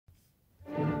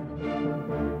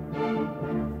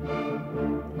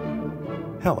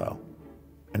Hello,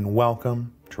 and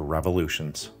welcome to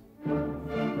Revolutions.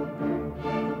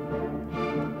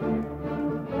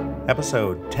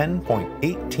 Episode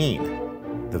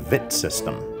 10.18, The Witte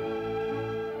System.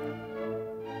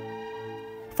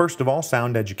 First of all,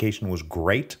 sound education was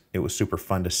great. It was super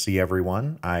fun to see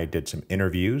everyone. I did some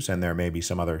interviews, and there may be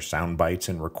some other sound bites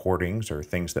and recordings or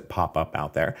things that pop up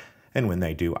out there. And when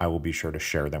they do, I will be sure to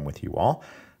share them with you all.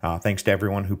 Thanks to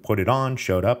everyone who put it on,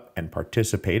 showed up, and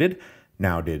participated.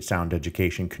 Now, did sound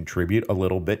education contribute a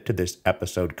little bit to this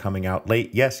episode coming out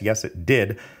late? Yes, it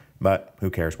did, but who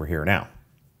cares? We're here now.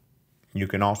 You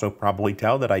can also probably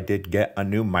tell that I did get a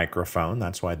new microphone.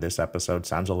 That's why this episode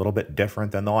sounds a little bit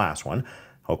different than the last one,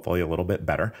 hopefully a little bit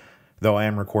better. Though I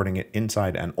am recording it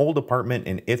inside an old apartment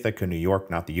in Ithaca, New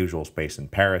York, not the usual space in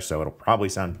Paris, so it'll probably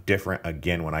sound different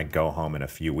again when I go home in a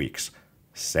few weeks.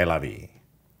 C'est la vie.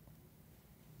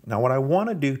 Now, what I want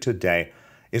to do today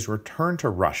is return to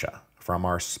Russia from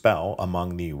our spell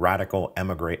among the radical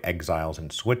emigre exiles in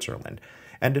Switzerland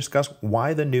and discuss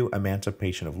why the new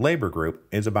Emancipation of Labor group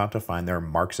is about to find their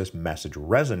Marxist message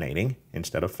resonating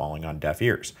instead of falling on deaf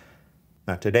ears.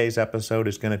 Now, today's episode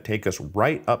is going to take us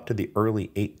right up to the early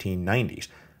 1890s,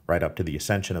 right up to the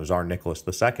ascension of Tsar Nicholas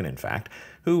II, in fact,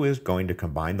 who is going to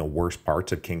combine the worst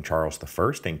parts of King Charles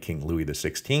I and King Louis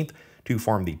XVI to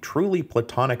form the truly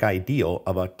Platonic ideal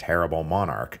of a terrible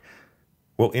monarch.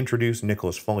 We'll introduce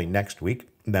Nicholas fully next week,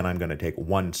 then I'm going to take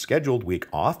one scheduled week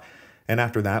off, and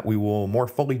after that we will more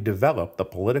fully develop the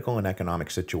political and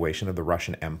economic situation of the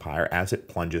Russian Empire as it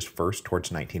plunges first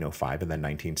towards 1905 and then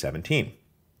 1917.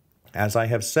 As I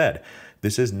have said,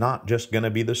 this is not just going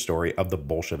to be the story of the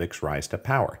Bolsheviks' rise to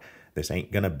power. This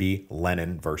ain't going to be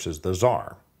Lenin versus the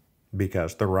Tsar,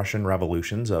 because the Russian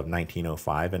revolutions of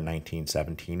 1905 and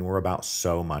 1917 were about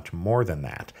so much more than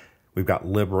that. We've got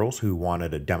liberals who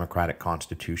wanted a democratic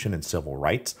constitution and civil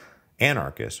rights,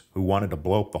 anarchists who wanted to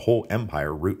blow up the whole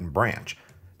empire root and branch,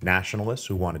 nationalists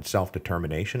who wanted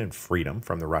self-determination and freedom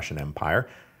from the Russian Empire,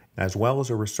 as well as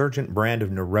a resurgent brand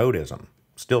of neurotism,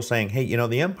 still saying, hey,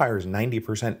 the empire is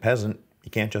 90% peasant, you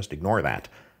can't just ignore that.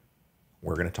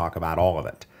 We're going to talk about all of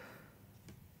it.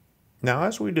 Now,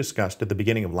 as we discussed at the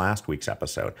beginning of last week's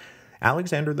episode,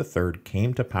 Alexander III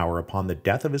came to power upon the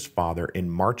death of his father in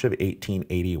March of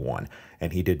 1881,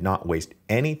 and he did not waste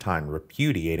any time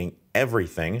repudiating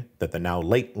everything that the now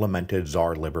late lamented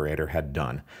Tsar Liberator had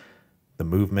done. The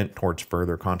movement towards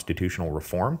further constitutional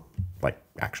reform, like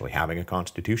actually having a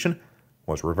constitution,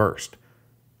 was reversed.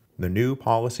 The new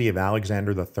policy of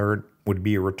Alexander III would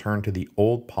be a return to the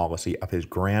old policy of his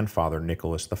grandfather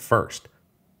Nicholas I: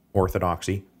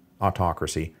 orthodoxy,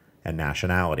 autocracy, and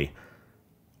nationality.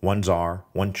 One czar,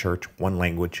 one church, one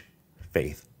language,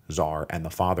 faith, czar, and the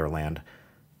fatherland.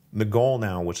 The goal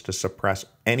now was to suppress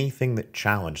anything that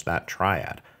challenged that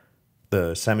triad.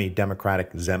 The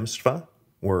semi-democratic zemstva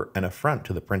were an affront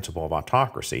to the principle of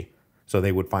autocracy, so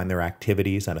they would find their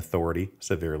activities and authority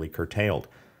severely curtailed.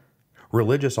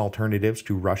 Religious alternatives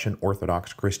to Russian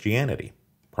Orthodox Christianity,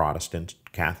 Protestants,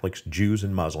 Catholics, Jews,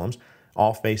 and Muslims,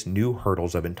 all face new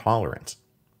hurdles of intolerance.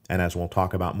 And as we'll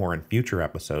talk about more in future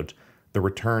episodes, the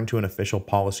return to an official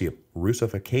policy of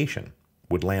Russification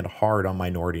would land hard on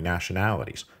minority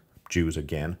nationalities. Jews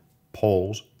again,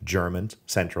 Poles, Germans,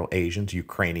 Central Asians,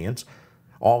 Ukrainians.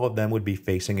 All of them would be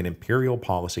facing an imperial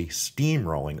policy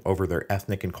steamrolling over their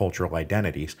ethnic and cultural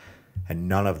identities, and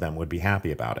none of them would be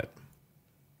happy about it.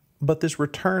 But this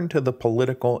return to the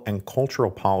political and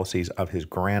cultural policies of his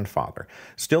grandfather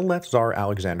still left Tsar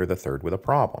Alexander III with a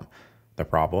problem. The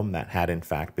problem that had in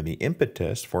fact been the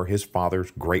impetus for his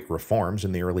father's great reforms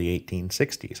in the early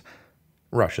 1860s,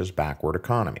 Russia's backward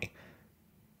economy.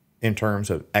 In terms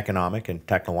of economic and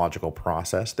technological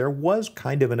process, there was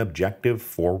kind of an objective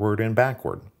forward and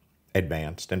backward,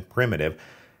 advanced and primitive,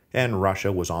 and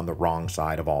Russia was on the wrong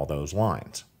side of all those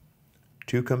lines.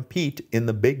 To compete in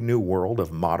the big new world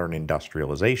of modern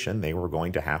industrialization, they were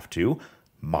going to have to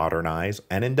modernize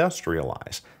and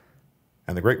industrialize.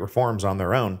 And the great reforms on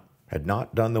their own had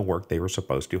not done the work they were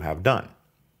supposed to have done.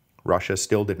 Russia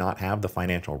still did not have the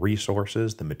financial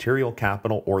resources, the material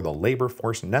capital, or the labor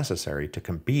force necessary to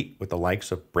compete with the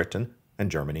likes of Britain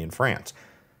and Germany and France.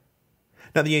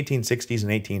 Now, the 1860s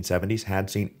and 1870s had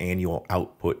seen annual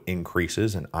output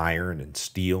increases in iron and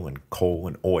steel and coal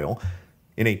and oil.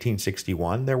 In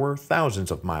 1861, there were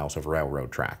thousands of miles of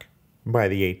railroad track. By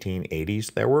the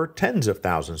 1880s, there were tens of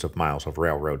thousands of miles of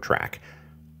railroad track.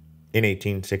 In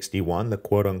 1861, the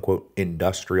quote-unquote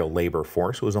industrial labor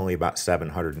force was only about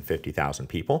 750,000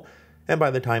 people, and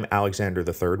by the time Alexander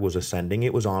III was ascending,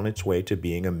 it was on its way to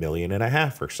being 1.5 million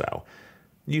or so.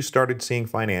 You started seeing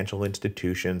financial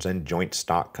institutions and joint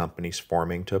stock companies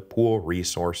forming to pool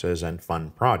resources and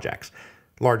fund projects.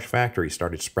 Large factories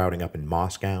started sprouting up in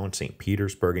Moscow and St.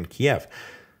 Petersburg and Kiev.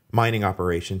 Mining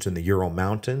operations in the Ural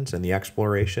Mountains and the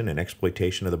exploration and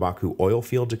exploitation of the Baku oil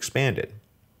fields expanded.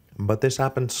 But this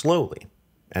happened slowly,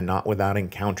 and not without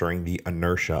encountering the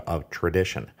inertia of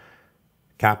tradition.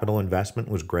 Capital investment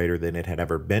was greater than it had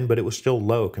ever been, but it was still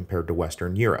low compared to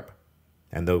Western Europe.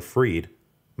 And though freed,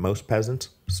 most peasants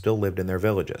still lived in their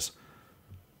villages.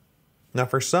 Now,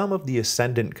 for some of the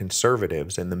ascendant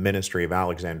conservatives in the ministry of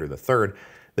Alexander III,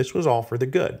 this was all for the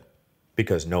good,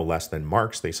 because no less than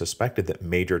Marx, they suspected that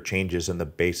major changes in the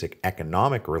basic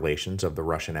economic relations of the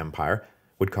Russian Empire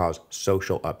would cause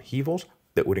social upheavals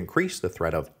that would increase the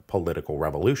threat of political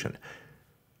revolution.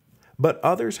 But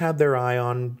others had their eye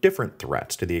on different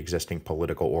threats to the existing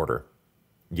political order.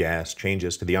 Yes,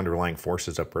 changes to the underlying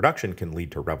forces of production can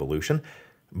lead to revolution,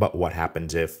 but what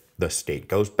happens if the state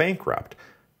goes bankrupt?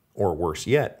 Or worse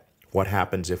yet, what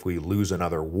happens if we lose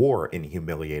another war in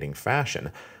humiliating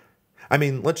fashion? I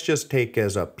mean, let's just take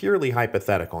as a purely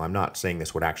hypothetical, I'm not saying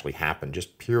this would actually happen,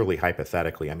 just purely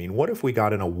hypothetically. I mean, what if we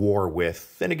got in a war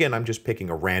with, and again, I'm just picking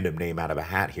a random name out of a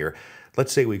hat here.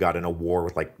 Let's say we got in a war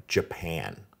with like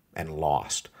Japan and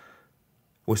lost.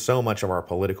 With so much of our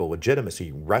political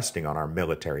legitimacy resting on our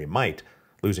military might,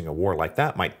 losing a war like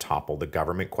that might topple the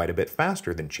government quite a bit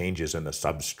faster than changes in the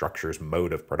substructure's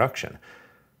mode of production.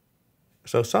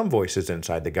 So some voices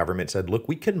inside the government said, look,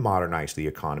 we can modernize the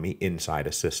economy inside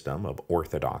a system of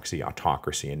orthodoxy,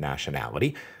 autocracy, and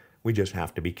nationality. We just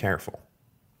have to be careful.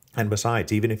 And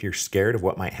besides, even if you're scared of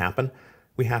what might happen,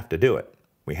 we have to do it.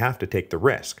 We have to take the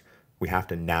risk. We have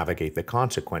to navigate the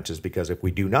consequences, because if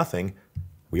we do nothing,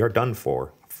 we are done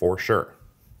for sure.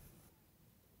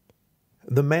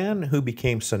 The man who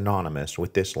became synonymous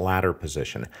with this latter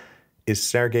position is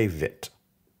Sergei Witte.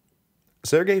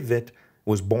 Sergei Witte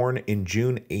was born in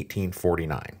June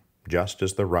 1849, just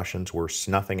as the Russians were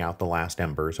snuffing out the last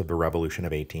embers of the Revolution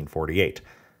of 1848.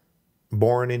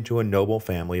 Born into a noble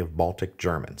family of Baltic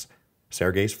Germans,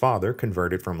 Sergei's father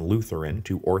converted from Lutheran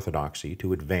to Orthodoxy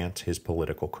to advance his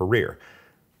political career.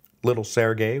 Little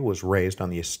Sergei was raised on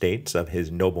the estates of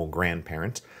his noble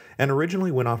grandparents and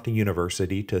originally went off to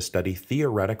university to study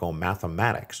theoretical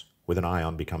mathematics with an eye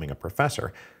on becoming a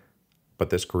professor.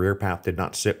 But this career path did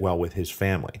not sit well with his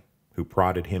family, who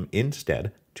prodded him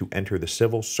instead to enter the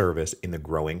civil service in the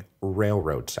growing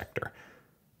railroad sector.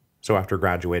 So after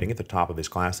graduating at the top of his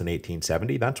class in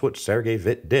 1870, that's what Sergei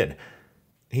Witte did.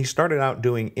 He started out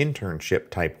doing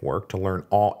internship-type work to learn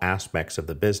all aspects of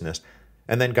the business,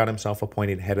 and then got himself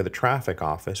appointed head of the traffic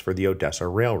office for the Odessa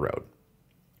Railroad.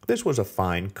 This was a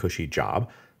fine, cushy job,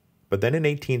 but then in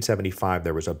 1875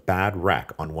 there was a bad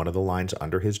wreck on one of the lines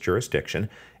under his jurisdiction,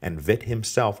 and Witte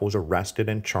himself was arrested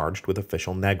and charged with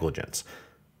official negligence.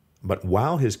 But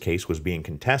while his case was being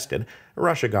contested,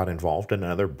 Russia got involved in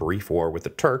another brief war with the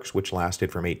Turks, which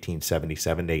lasted from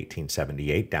 1877 to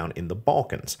 1878 down in the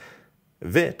Balkans.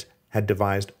 Witte had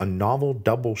devised a novel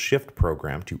double-shift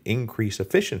program to increase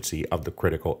efficiency of the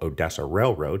critical Odessa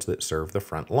railroads that served the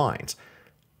front lines.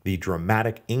 The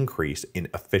dramatic increase in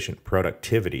efficient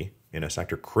productivity in a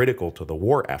sector critical to the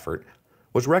war effort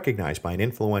was recognized by an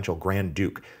influential Grand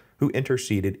Duke who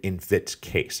interceded in Witte's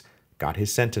case, got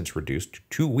his sentence reduced to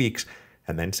 2 weeks,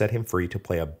 and then set him free to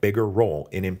play a bigger role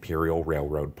in imperial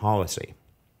railroad policy.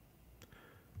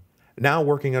 Now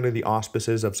working under the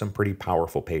auspices of some pretty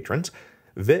powerful patrons,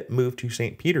 Witte moved to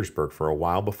St. Petersburg for a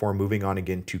while before moving on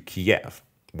again to Kiev,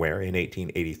 where in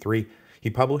 1883 he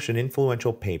published an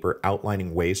influential paper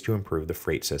outlining ways to improve the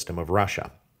freight system of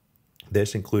Russia.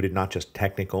 This included not just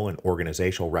technical and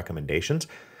organizational recommendations,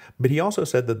 but he also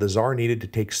said that the Tsar needed to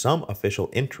take some official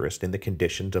interest in the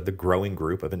conditions of the growing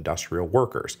group of industrial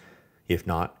workers, if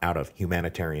not out of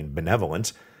humanitarian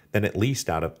benevolence, then at least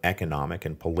out of economic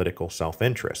and political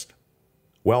self-interest.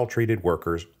 Well-treated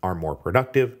workers are more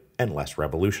productive and less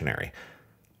revolutionary.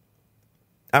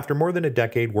 After more than a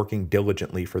decade working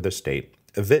diligently for the state,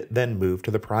 Witte then moved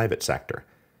to the private sector,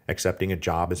 accepting a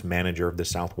job as manager of the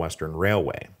Southwestern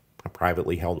Railway, a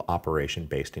privately held operation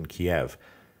based in Kiev.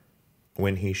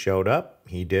 When he showed up,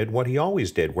 he did what he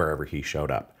always did wherever he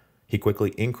showed up. He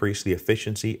quickly increased the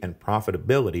efficiency and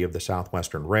profitability of the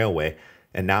Southwestern Railway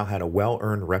and now had a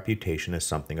well-earned reputation as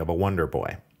something of a wonder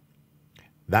boy.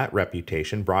 That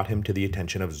reputation brought him to the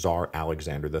attention of Tsar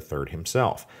Alexander III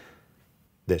himself.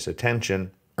 This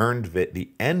attention earned Witte the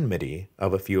enmity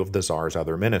of a few of the Tsar's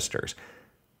other ministers.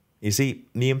 You see,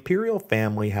 the imperial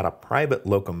family had a private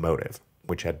locomotive,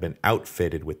 which had been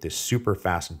outfitted with this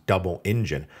super-fast double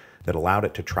engine that allowed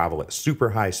it to travel at super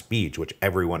high speeds, which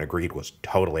everyone agreed was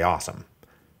totally awesome.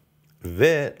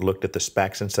 Witte looked at the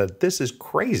specs and said, "This is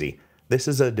crazy. This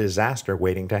is a disaster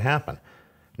waiting to happen.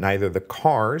 Neither the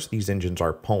cars these engines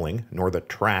are pulling nor the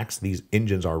tracks these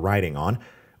engines are riding on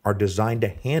are designed to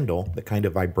handle the kind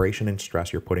of vibration and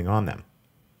stress you're putting on them."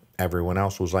 Everyone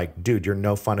else was like, "Dude, you're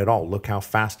no fun at all. Look how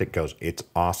fast it goes. It's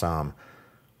awesome."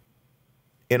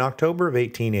 In October of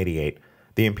 1888,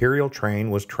 the Imperial train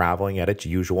was traveling at its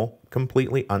usual,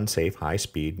 completely unsafe high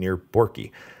speed near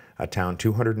Borki, a town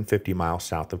 250 miles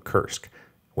south of Kursk,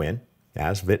 when,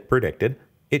 as Witte predicted,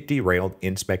 it derailed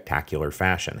in spectacular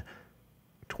fashion.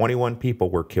 21 people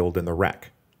were killed in the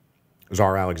wreck.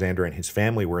 Tsar Alexander and his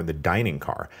family were in the dining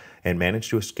car and managed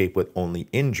to escape with only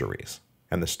injuries.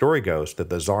 And the story goes that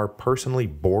the Tsar personally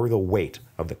bore the weight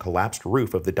of the collapsed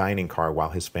roof of the dining car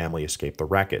while his family escaped the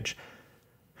wreckage.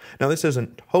 Now, this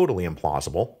isn't totally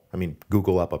implausible. I mean,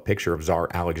 Google up a picture of Tsar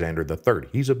Alexander III.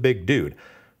 He's a big dude.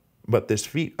 But this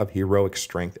feat of heroic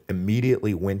strength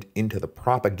immediately went into the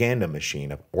propaganda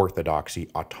machine of orthodoxy,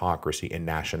 autocracy, and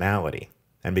nationality,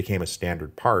 and became a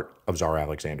standard part of Tsar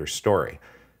Alexander's story.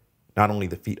 Not only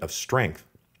the feat of strength,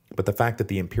 but the fact that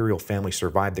the imperial family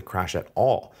survived the crash at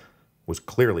all was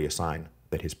clearly a sign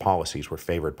that his policies were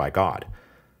favored by God.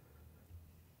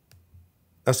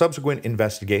 A subsequent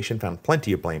investigation found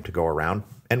plenty of blame to go around,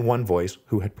 and one voice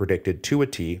who had predicted to a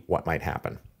T what might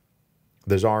happen.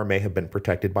 The Tsar may have been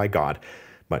protected by God,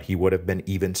 but he would have been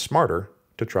even smarter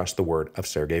to trust the word of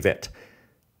Sergei Witte.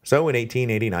 So in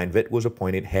 1889, Witte was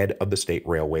appointed head of the State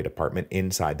Railway Department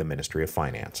inside the Ministry of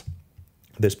Finance.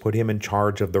 This put him in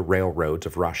charge of the railroads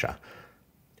of Russia.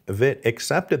 Witte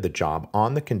accepted the job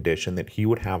on the condition that he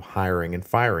would have hiring and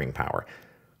firing power,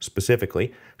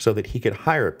 specifically so that he could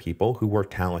hire people who were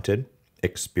talented,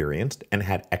 experienced, and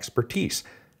had expertise,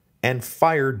 and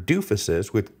fire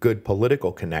doofuses with good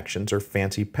political connections or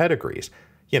fancy pedigrees.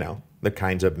 You know, the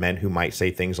kinds of men who might say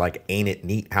things like, "Ain't it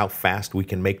neat how fast we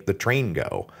can make the train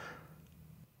go?"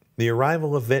 The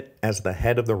arrival of Witte as the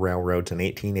head of the railroads in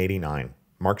 1889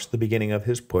 marks the beginning of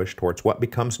his push towards what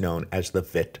becomes known as the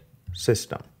Witte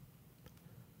system.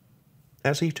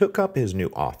 As he took up his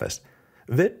new office,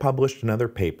 Witte published another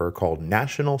paper called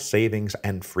National Savings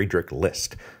and Friedrich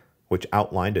List, which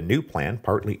outlined a new plan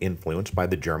partly influenced by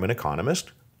the German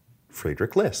economist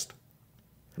Friedrich List.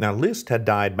 Now, List had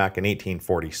died back in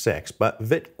 1846, but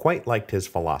Witte quite liked his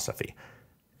philosophy.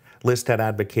 List had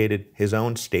advocated his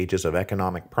own stages of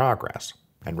economic progress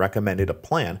and recommended a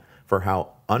plan for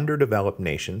how underdeveloped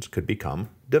nations could become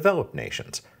developed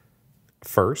nations.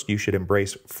 First, you should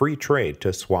embrace free trade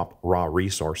to swap raw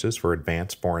resources for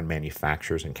advanced foreign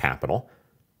manufactures and capital.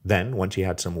 Then, once you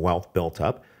had some wealth built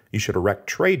up, you should erect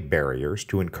trade barriers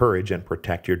to encourage and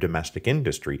protect your domestic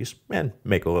industries and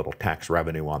make a little tax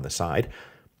revenue on the side.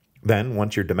 Then,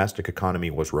 once your domestic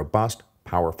economy was robust,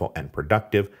 powerful, and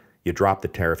productive, you drop the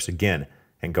tariffs again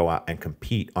and go out and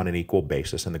compete on an equal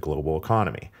basis in the global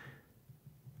economy.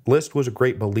 List was a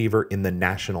great believer in the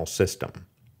national system,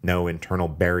 no internal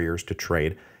barriers to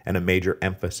trade, and a major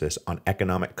emphasis on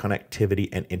economic connectivity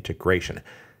and integration,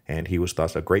 and he was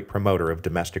thus a great promoter of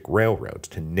domestic railroads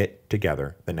to knit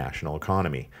together the national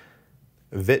economy.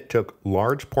 Witte took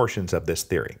large portions of this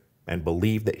theory and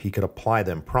believed that he could apply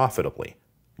them profitably,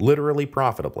 literally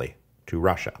profitably, to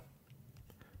Russia.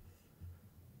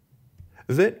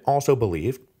 Witte also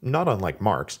believed, not unlike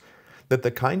Marx, that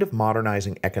the kind of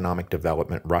modernizing economic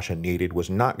development Russia needed was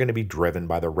not going to be driven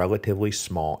by the relatively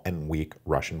small and weak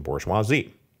Russian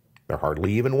bourgeoisie. There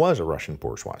hardly even was a Russian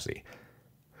bourgeoisie.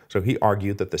 So he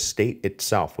argued that the state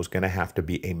itself was going to have to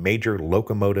be a major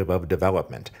locomotive of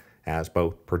development as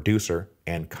both producer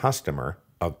and customer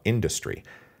of industry.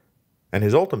 And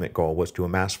his ultimate goal was to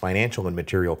amass financial and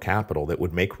material capital that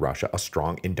would make Russia a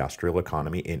strong industrial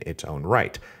economy in its own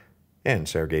right. And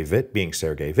Sergei Witte, being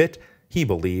Sergei Witte, he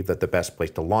believed that the best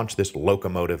place to launch this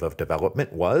locomotive of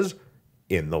development was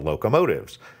in the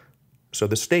locomotives. So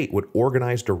the state would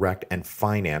organize, direct, and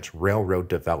finance railroad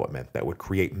development that would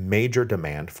create major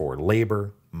demand for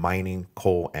labor, mining,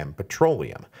 coal, and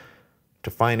petroleum.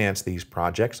 To finance these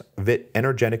projects, Witte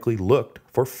energetically looked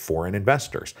for foreign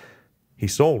investors. He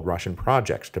sold Russian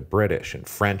projects to British and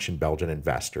French and Belgian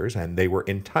investors, and they were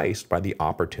enticed by the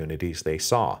opportunities they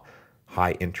saw: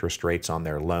 high interest rates on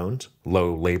their loans,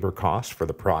 low labor costs for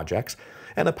the projects,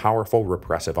 and a powerful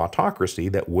repressive autocracy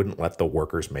that wouldn't let the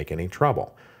workers make any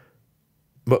trouble.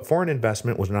 But foreign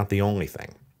investment was not the only thing.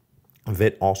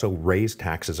 Witte also raised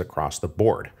taxes across the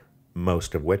board,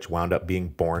 most of which wound up being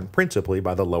borne principally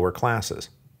by the lower classes,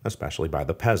 especially by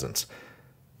the peasants.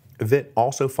 Witte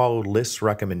also followed List's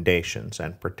recommendations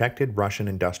and protected Russian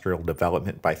industrial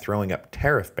development by throwing up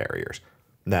tariff barriers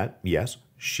that, yes,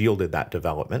 shielded that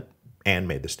development and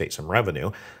made the state some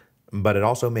revenue, but it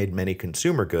also made many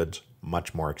consumer goods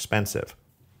much more expensive.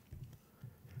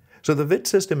 So the Witte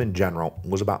system in general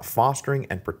was about fostering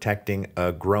and protecting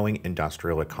a growing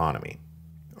industrial economy,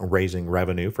 raising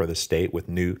revenue for the state with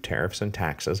new tariffs and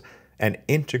taxes, and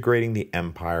integrating the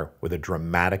empire with a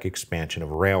dramatic expansion of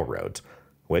railroads,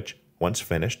 which, once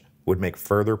finished, would make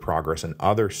further progress in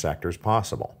other sectors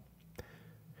possible.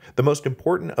 The most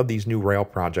important of these new rail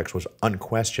projects was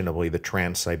unquestionably the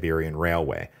Trans-Siberian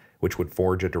Railway, which would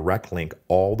forge a direct link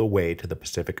all the way to the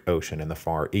Pacific Ocean in the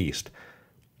Far East.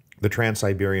 The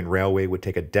Trans-Siberian Railway would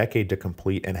take a decade to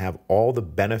complete and have all the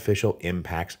beneficial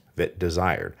impacts Witte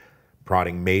desired,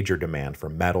 prodding major demand for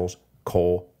metals,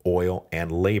 coal, oil,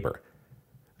 and labor.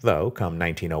 Though, come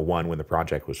 1901 when the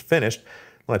project was finished,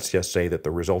 let's just say that the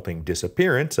resulting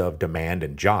disappearance of demand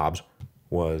and jobs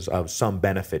was of some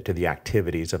benefit to the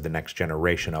activities of the next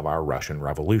generation of our Russian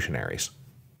revolutionaries.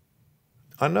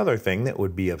 Another thing that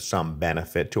would be of some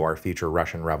benefit to our future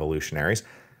Russian revolutionaries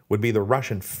would be the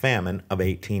Russian famine of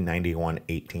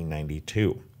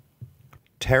 1891-1892.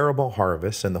 Terrible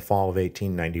harvests in the fall of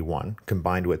 1891,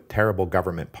 combined with terrible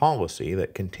government policy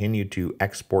that continued to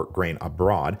export grain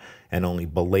abroad and only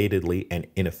belatedly and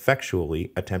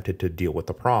ineffectually attempted to deal with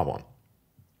the problem.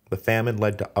 The famine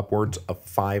led to upwards of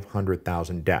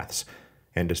 500,000 deaths,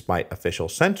 and despite official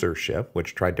censorship,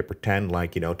 which tried to pretend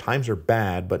like, times are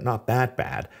bad, but not that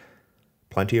bad,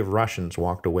 plenty of Russians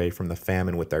walked away from the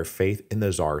famine with their faith in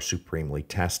the Tsar supremely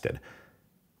tested,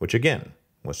 which again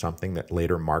was something that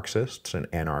later Marxists and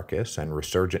anarchists and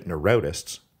resurgent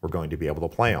neurotists were going to be able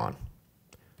to play on.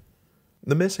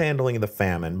 The mishandling of the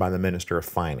famine by the Minister of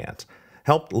Finance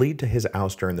helped lead to his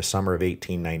ouster in the summer of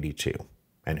 1892,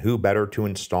 and who better to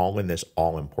install in this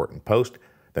all-important post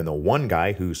than the one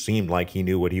guy who seemed like he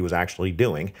knew what he was actually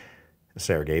doing,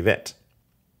 Sergei Witte.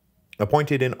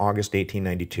 Appointed in August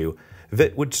 1892,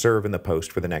 Witte would serve in the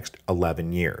post for the next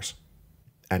 11 years.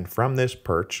 And from this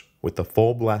perch, with the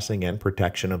full blessing and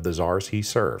protection of the czars he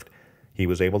served, he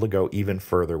was able to go even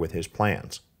further with his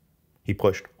plans. He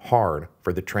pushed hard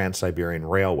for the Trans-Siberian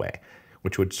Railway,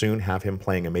 which would soon have him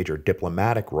playing a major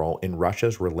diplomatic role in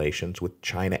Russia's relations with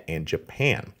China and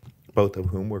Japan, both of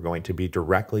whom were going to be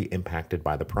directly impacted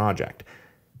by the project.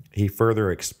 He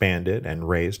further expanded and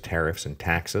raised tariffs and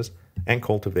taxes, and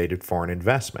cultivated foreign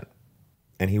investment.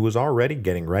 And he was already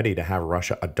getting ready to have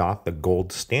Russia adopt the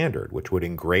gold standard, which would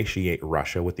ingratiate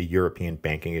Russia with the European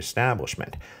banking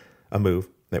establishment, a move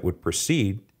that would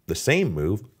precede the same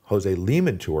move Jose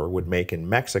Limantour would make in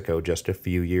Mexico just a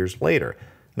few years later,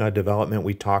 a development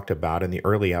we talked about in the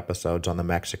early episodes on the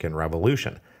Mexican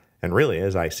Revolution. And really,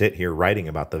 as I sit here writing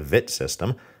about the Witte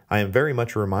system, I am very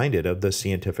much reminded of the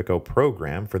Scientifico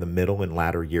program for the middle and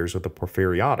latter years of the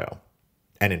Porfiriato.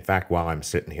 And in fact, while I'm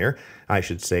sitting here, I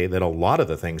should say that a lot of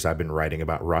the things I've been writing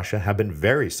about Russia have been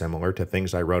very similar to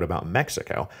things I wrote about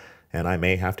Mexico, and I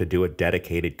may have to do a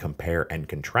dedicated compare and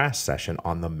contrast session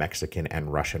on the Mexican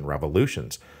and Russian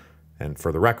revolutions. And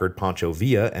for the record, Pancho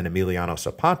Villa and Emiliano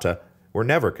Zapata were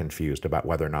never confused about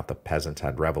whether or not the peasants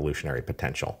had revolutionary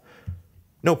potential.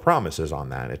 No promises on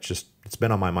that, it's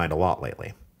been on my mind a lot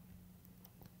lately.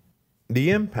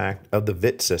 The impact of the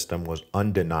Witte system was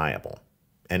undeniable,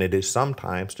 and it is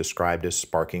sometimes described as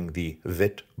sparking the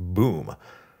Witte boom.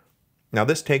 Now,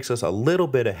 this takes us a little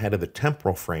bit ahead of the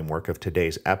temporal framework of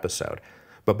today's episode,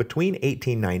 but between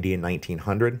 1890 and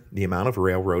 1900, the amount of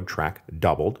railroad track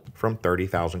doubled from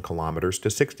 30,000 kilometers to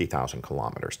 60,000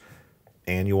 kilometers.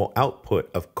 Annual output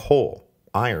of coal,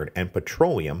 iron, and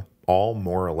petroleum all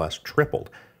more or less tripled,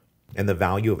 and the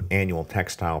value of annual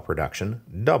textile production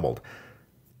doubled.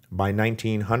 By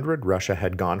 1900, Russia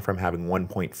had gone from having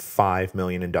 1.5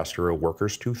 million industrial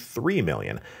workers to 3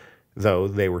 million, though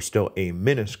they were still a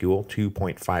minuscule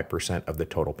 2.5% of the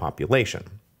total population,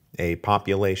 a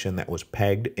population that was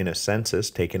pegged in a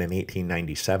census taken in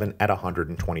 1897 at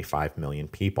 125 million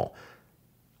people.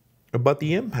 But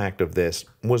the impact of this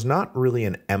was not really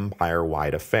an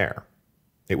empire-wide affair.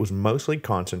 It was mostly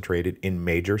concentrated in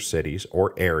major cities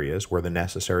or areas where the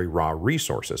necessary raw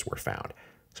resources were found.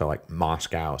 So like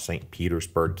Moscow, St.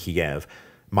 Petersburg, Kiev,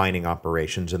 mining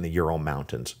operations in the Ural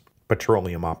Mountains,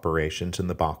 petroleum operations in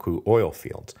the Baku oil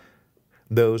fields.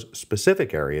 Those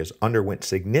specific areas underwent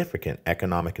significant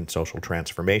economic and social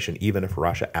transformation, even if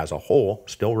Russia as a whole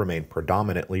still remained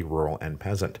predominantly rural and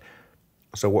peasant.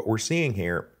 So what we're seeing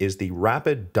here is the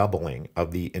rapid doubling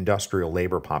of the industrial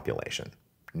labor population,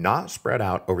 not spread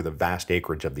out over the vast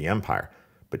acreage of the empire,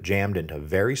 but jammed into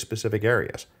very specific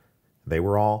areas. They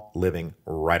were all living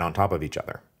right on top of each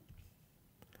other.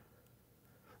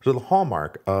 So the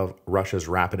hallmark of Russia's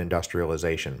rapid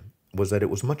industrialization was that it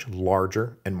was much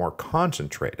larger and more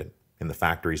concentrated, in the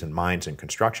factories and mines and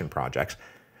construction projects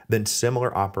than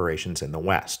similar operations in the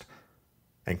West.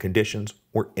 And conditions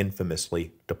were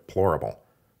infamously deplorable.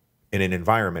 In an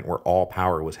environment where all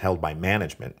power was held by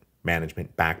management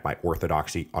backed by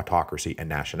orthodoxy, autocracy, and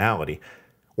nationality,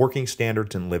 working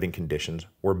standards and living conditions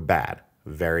were bad,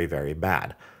 very, very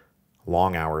bad.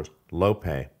 Long hours, low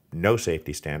pay, no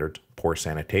safety standards, poor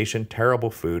sanitation, terrible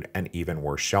food, and even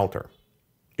worse shelter.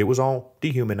 It was all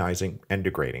dehumanizing and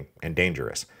degrading and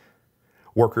dangerous.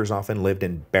 Workers often lived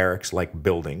in barracks-like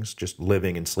buildings, just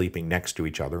living and sleeping next to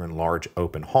each other in large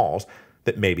open halls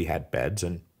that maybe had beds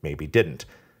and maybe didn't.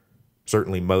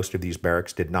 Certainly most of these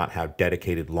barracks did not have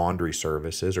dedicated laundry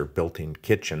services or built-in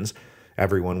kitchens.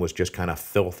 Everyone was just kind of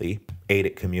filthy, ate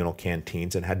at communal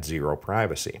canteens, and had zero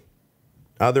privacy.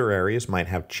 Other areas might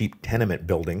have cheap tenement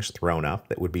buildings thrown up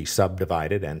that would be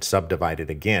subdivided and subdivided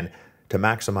again to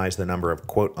maximize the number of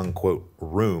quote-unquote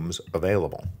rooms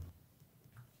available.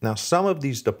 Now, some of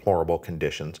these deplorable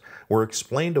conditions were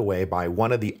explained away by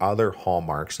one of the other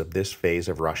hallmarks of this phase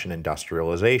of Russian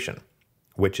industrialization,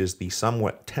 which is the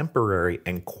somewhat temporary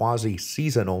and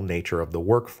quasi-seasonal nature of the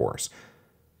workforce.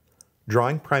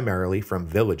 Drawing primarily from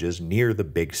villages near the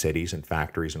big cities and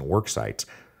factories and work sites,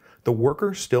 the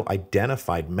workers still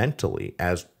identified mentally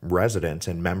as residents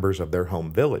and members of their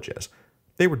home villages.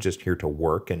 They were just here to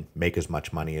work and make as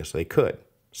much money as they could,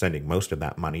 sending most of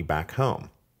that money back home.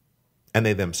 And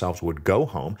they themselves would go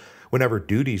home whenever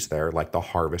duties there like the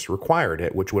harvest required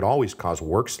it, which would always cause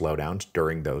work slowdowns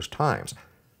during those times.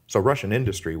 So Russian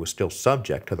industry was still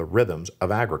subject to the rhythms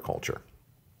of agriculture.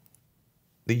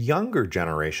 The younger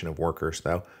generation of workers,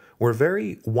 though, were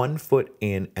very 1 foot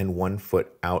in and 1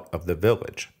 foot out of the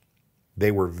village.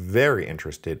 They were very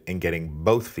interested in getting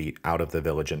both feet out of the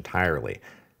village entirely.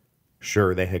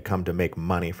 Sure, they had come to make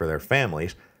money for their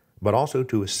families, but also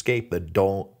to escape the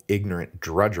dull, ignorant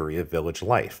drudgery of village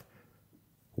life.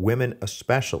 Women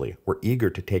especially were eager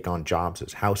to take on jobs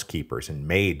as housekeepers and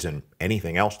maids and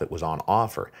anything else that was on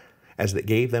offer, as it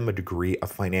gave them a degree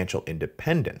of financial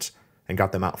independence and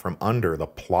got them out from under the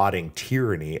plodding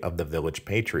tyranny of the village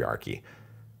patriarchy.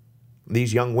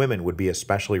 These young women would be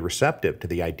especially receptive to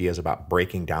the ideas about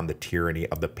breaking down the tyranny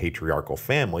of the patriarchal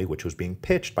family, which was being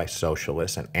pitched by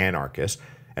socialists and anarchists,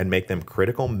 and make them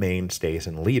critical mainstays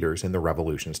and leaders in the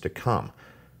revolutions to come.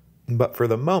 But for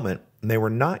the moment, they were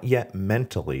not yet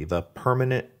mentally the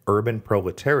permanent urban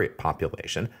proletariat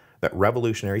population that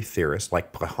revolutionary theorists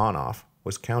like Plekhanov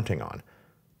was counting on.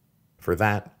 For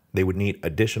that, they would need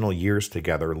additional years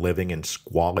together living in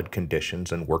squalid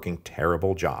conditions and working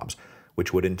terrible jobs,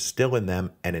 which would instill in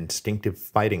them an instinctive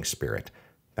fighting spirit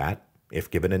that,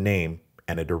 if given a name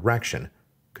and a direction,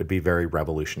 could be very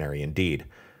revolutionary indeed.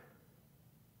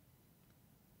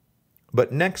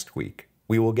 But next week,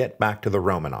 we will get back to the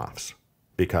Romanovs,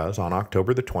 because on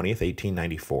October the 20th,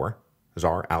 1894,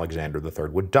 Tsar Alexander III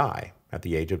would die at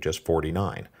the age of just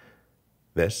 49.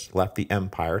 This left the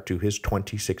empire to his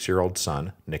 26-year-old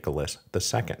son, Nicholas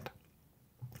II.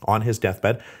 On his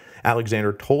deathbed,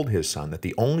 Alexander told his son that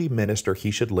the only minister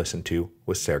he should listen to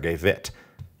was Sergei Witte.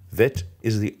 Witte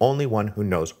is the only one who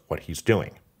knows what he's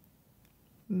doing.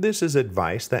 This is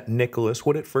advice that Nicholas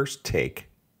would at first take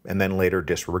and then later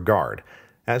disregard,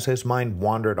 as his mind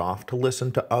wandered off to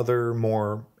listen to other,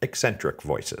 more eccentric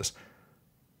voices.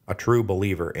 A true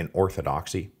believer in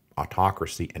orthodoxy,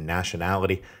 autocracy, and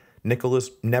nationality,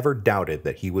 Nicholas never doubted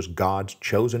that he was God's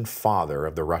chosen father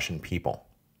of the Russian people.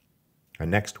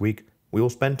 And next week, we will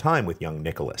spend time with young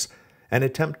Nicholas and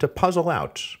attempt to puzzle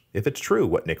out, if it's true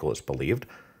what Nicholas believed,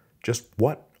 just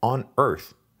what on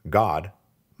earth God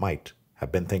might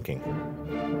have been thinking.